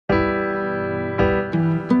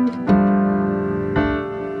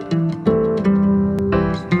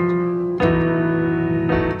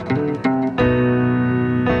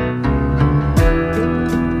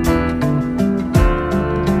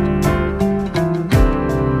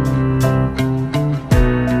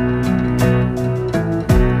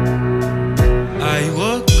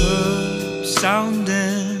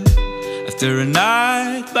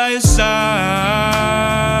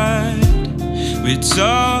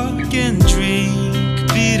talk and drink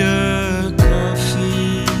bitter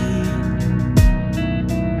coffee.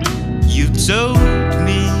 You told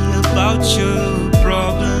me about your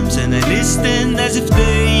problems, and I listened as if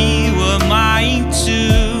they were mine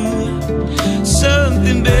too.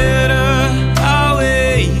 Something better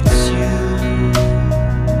awaits you.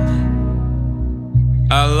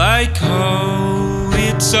 I like how we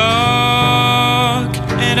talk,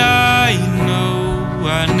 and I know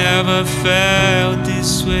I never felt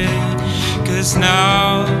this way, 'cause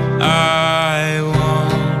now I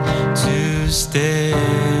want to stay.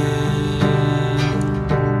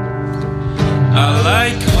 I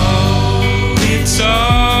like how we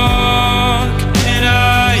talk, and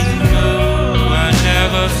I know I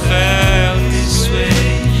never felt this way,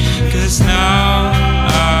 'cause now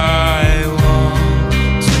I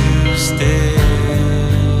want to stay.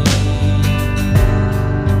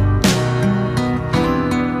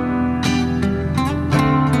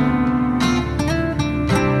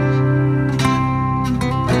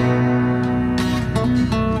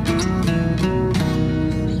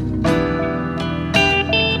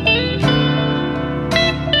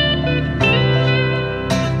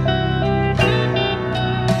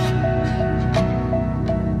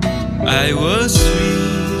 I was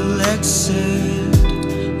relaxed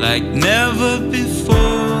like never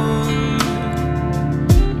before,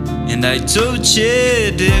 and I touched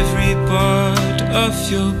every part of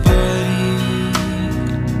your body,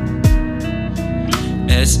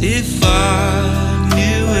 as if I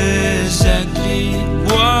knew exactly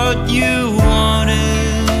what you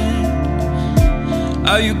wanted.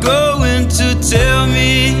 Are you going to tell me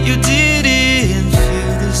you didn't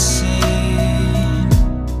feel the same?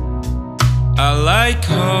 I like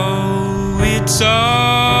how we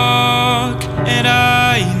talk, and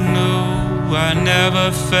I know I never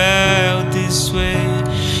felt this way,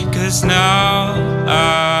 'cause now